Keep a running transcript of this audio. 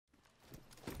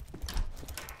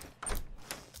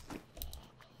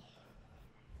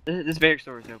This barrack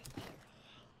store is open.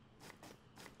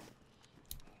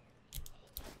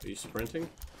 Are you sprinting?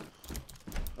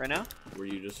 Right now? Were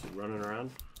you just running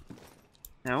around?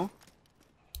 No.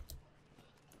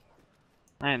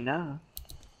 I am not.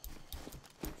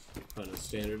 On a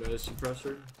standardized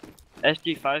suppressor?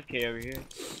 SG5K over here.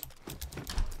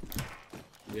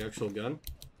 The actual gun?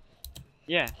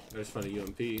 Yeah. I just found a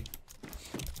UMP.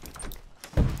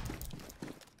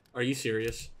 Are you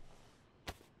serious?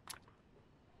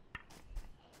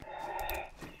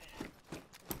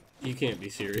 You can't be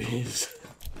serious.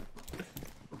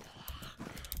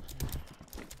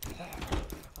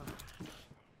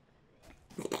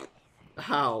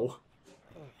 How?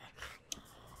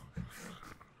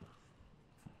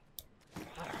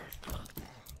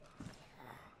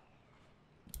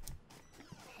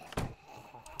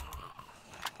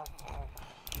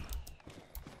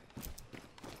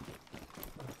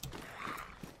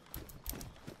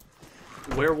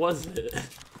 Where was it?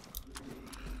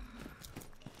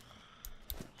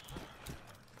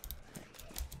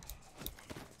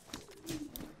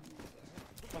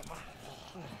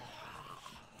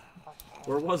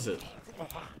 Where was it?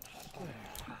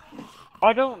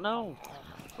 I don't know.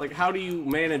 Like, how do you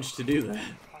manage to do that?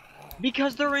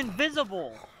 Because they're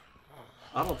invisible.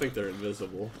 I don't think they're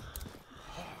invisible.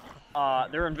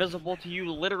 They're invisible to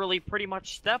you. Literally, pretty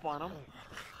much step on them.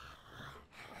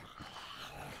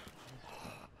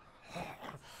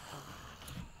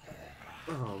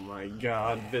 Oh my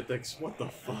god, Vythx, what the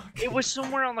fuck? It was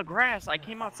somewhere on the grass. I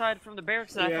came outside from the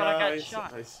barracks and I thought I got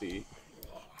shot. I see.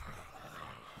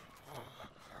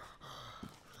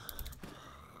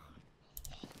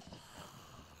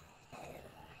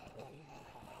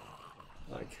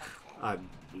 Like, I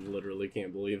literally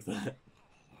can't believe that.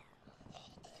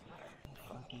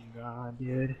 Fucking god,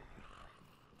 dude.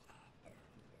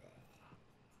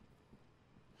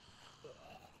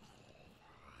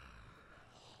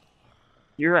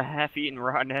 You're a half-eaten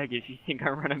rotten egg if you think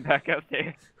I'm running back up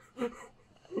there.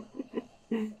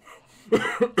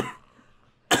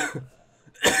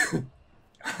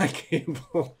 I can't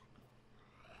believe...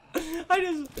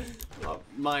 My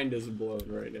mind is blown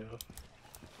right now.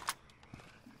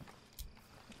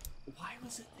 Why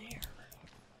was it there?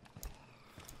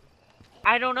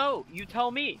 I don't know. You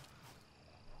tell me.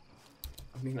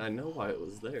 I mean, I know why it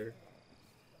was there.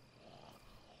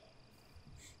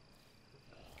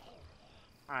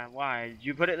 Alright, why? Did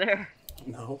you put it there?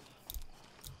 No.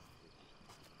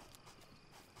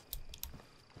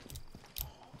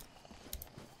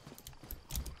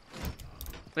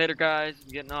 Later, guys.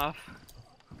 I'm getting off.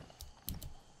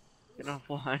 Getting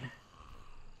offline.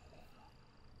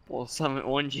 We'll summit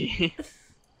 1G.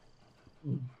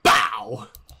 Bow!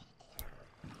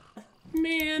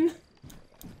 Man.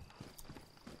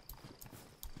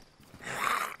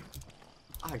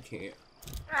 I can't.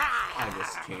 I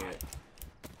just can't.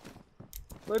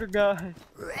 Later, guys.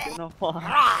 Getting offline.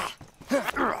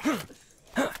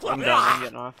 I'm done. I'm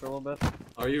getting off for a little bit.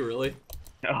 Are you really?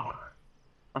 No.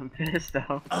 I'm pissed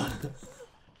though.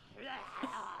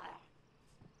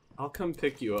 I'll come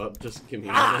pick you up. Just give me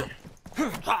a minute.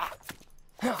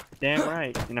 Damn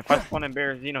right. And if I spawn in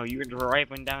Berezino, you're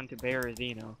driving down to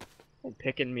Berezino and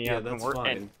picking me up. That's and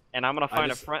fine. And I'm gonna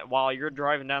find a friend while you're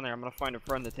driving down there. I'm gonna find a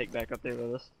friend to take back up there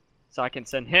with us, so I can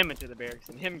send him into the barracks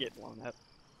and him get blown up.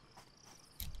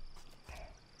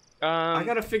 I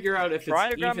gotta figure out if try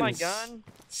it's to grab even my gun.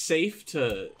 safe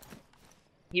to.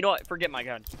 You know what? Forget my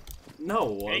gun.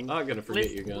 No, Okay? I'm not gonna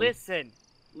forget your gun.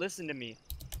 Listen to me.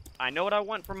 I know what I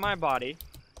want from my body.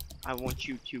 I want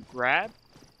you to grab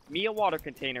me a water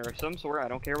container of some sort. I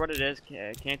don't care what it is.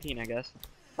 Canteen, I guess.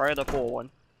 Probably the full one.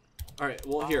 Alright,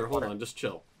 well, here, hold on, just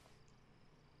chill.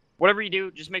 Whatever you do,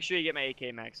 just make sure you get my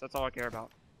AK max. That's all I care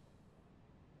about.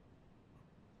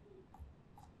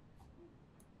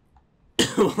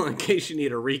 Well, in case you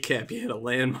need a recap, you hit a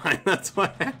landmine. That's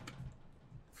what happened.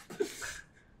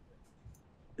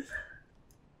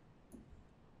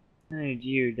 I need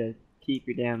you to keep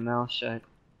your damn mouth shut.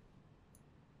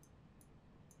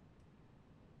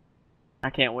 I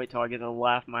can't wait till I get to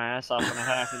laugh my ass off when it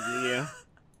happens to you.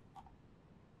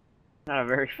 Not a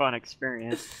very fun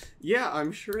experience. Yeah,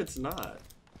 I'm sure it's not.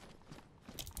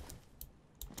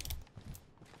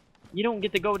 You don't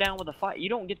get to go down with a fight. You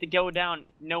don't get to go down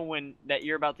knowing that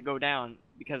you're about to go down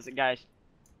because the guy's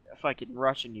fucking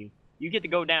rushing you. You get to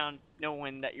go down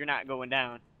knowing that you're not going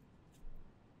down.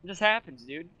 It just happens,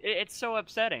 dude. It's so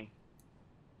upsetting.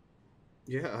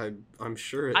 Yeah, I'm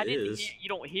sure it is. You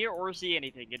don't hear or see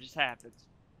anything. It just happens.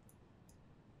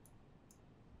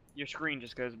 Your screen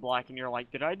just goes black and you're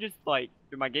like, did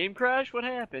my game crash? What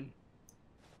happened?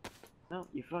 No,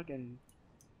 you fucking...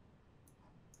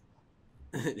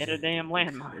 Hit a damn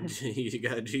landmine. You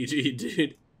got GG,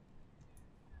 dude.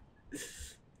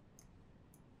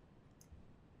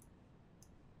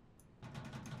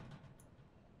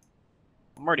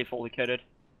 I'm already fully kitted.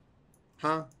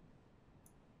 Huh?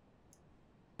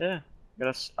 Yeah.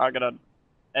 I got a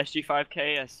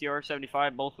SG5K, a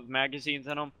CR75, both with magazines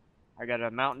in them. I got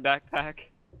a mountain backpack.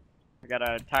 I got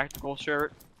a tactical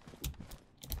shirt.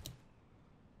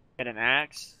 Got an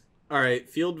axe. Alright,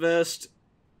 field vest,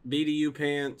 BDU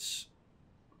pants.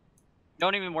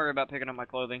 Don't even worry about picking up my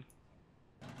clothing.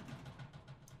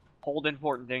 Hold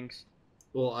important things.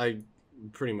 Well, I'm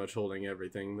pretty much holding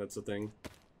everything, that's the thing.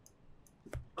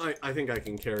 I think I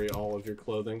can carry all of your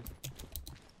clothing.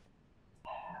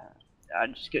 I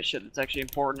just get shit that's actually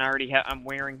important. I'm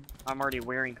already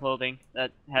wearing clothing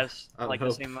that has like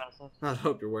the same amount of stuff. I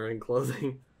hope you're wearing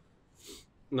clothing.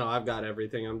 No, I've got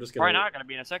everything. I'm just gonna. Right now, I'm gonna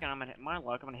be in a second. I'm gonna hit my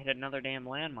luck. I'm gonna hit another damn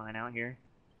landmine out here.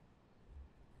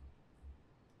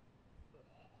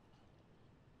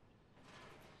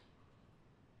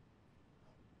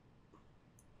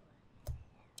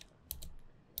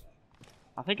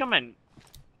 I think I'm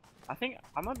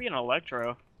gonna be an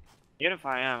electro. Even if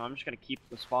I am, I'm just gonna keep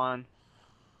the spawn.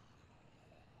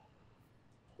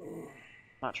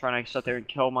 Not trying to sit there and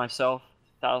kill myself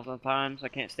 1,000 times. I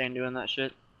can't stand doing that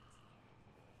shit.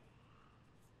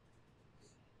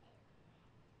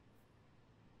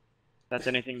 That's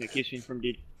anything that keeps me from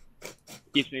Dude,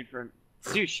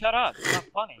 shut up. It's not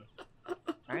funny.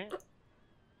 Alright?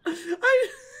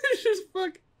 It's just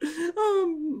my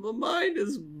mind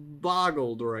is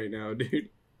boggled right now, dude.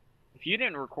 If you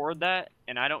didn't record that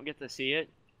and I don't get to see it,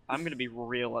 I'm gonna be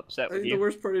real upset with you. The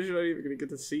worst part is you're not even gonna get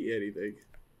to see anything.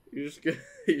 You're just gonna...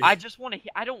 I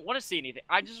don't want to see anything.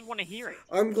 I just want to hear it.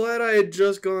 I'm glad I had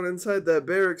just gone inside that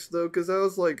barracks, though, because I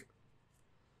was, like,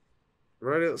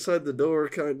 right outside the door,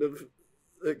 kind of.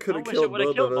 It could have killed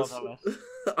both of us.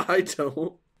 I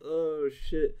don't. Oh,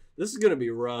 shit. This is gonna be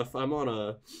rough. I'm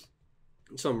on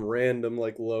some random,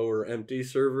 like, lower empty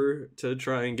server to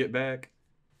try and get back.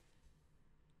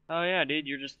 Oh, yeah, dude.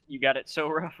 You got it so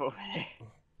rough over there.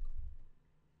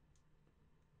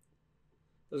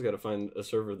 I just gotta find a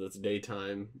server that's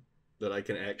daytime that I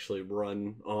can actually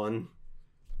run on.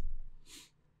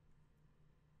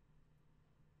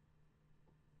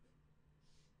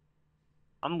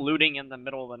 I'm looting in the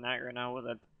middle of the night right now with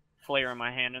a flare in my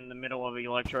hand in the middle of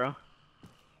Electro.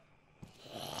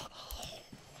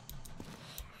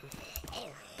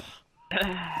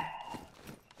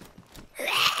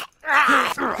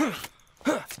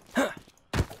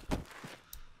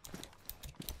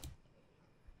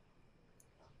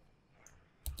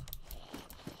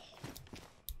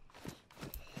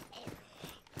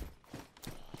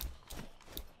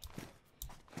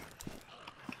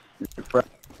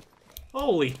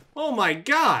 Holy, oh my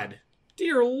god!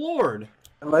 Dear lord!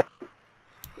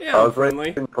 Yeah, I was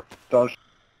friendly. Don't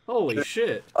Holy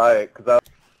shit. because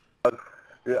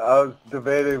I was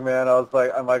debating, man. I was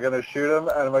like, am I gonna shoot him?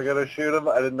 And am I gonna shoot him?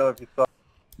 I didn't know if you saw.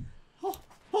 Oh,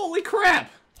 holy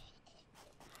crap!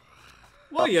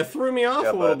 Well, you threw me off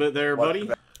a little bit there, buddy.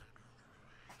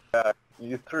 Yeah,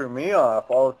 you threw me off.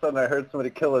 All of a sudden, I heard somebody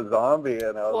kill a zombie,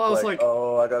 and I was like,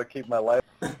 oh, I gotta keep my life.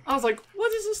 I was like,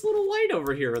 what is this little light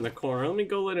over here in the corner? Let me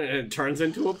go let it, and it turns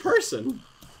into a person.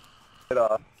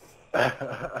 Off.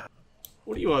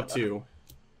 What are you up to?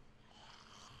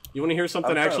 You want to hear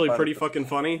something actually pretty fucking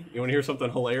funny? You want to hear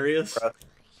something hilarious?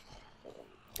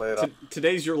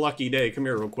 Today's your lucky day. Come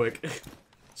here real quick.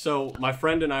 So, my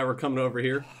friend and I were coming over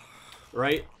here,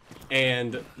 right?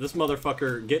 And this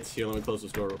motherfucker gets here. Let me close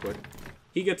this door real quick.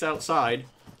 He gets outside.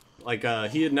 Like,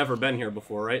 he had never been here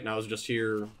before, right? And I was just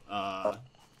here,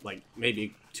 like,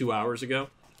 maybe 2 hours ago.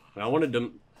 And I wanted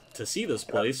to see this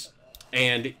place.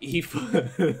 And he...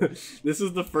 This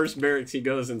is the first barracks he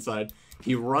goes inside.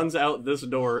 He runs out this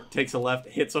door, takes a left,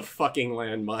 hits a fucking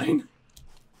landmine.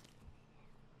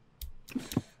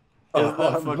 Is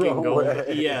that fucking gold?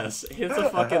 Yes, hits a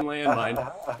fucking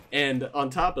landmine. And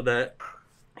on top of that,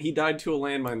 he died to a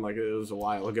landmine, like, it was a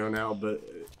while ago now, but,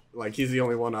 like, he's the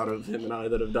only one out of him and I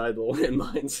that have died to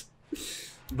landmines.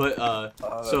 But,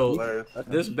 so,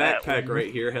 this backpack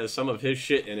right here has some of his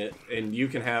shit in it, and you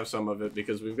can have some of it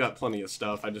because we've got plenty of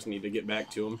stuff. I just need to get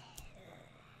back to him.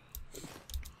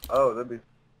 Oh, that'd be...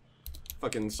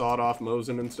 Fucking sawed off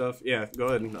Mosin and stuff. Yeah, go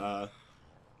ahead and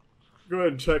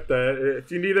check that. If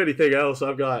you need anything else,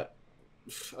 I've got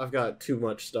too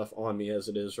much stuff on me as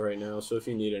it is right now, so if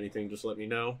you need anything, just let me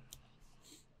know.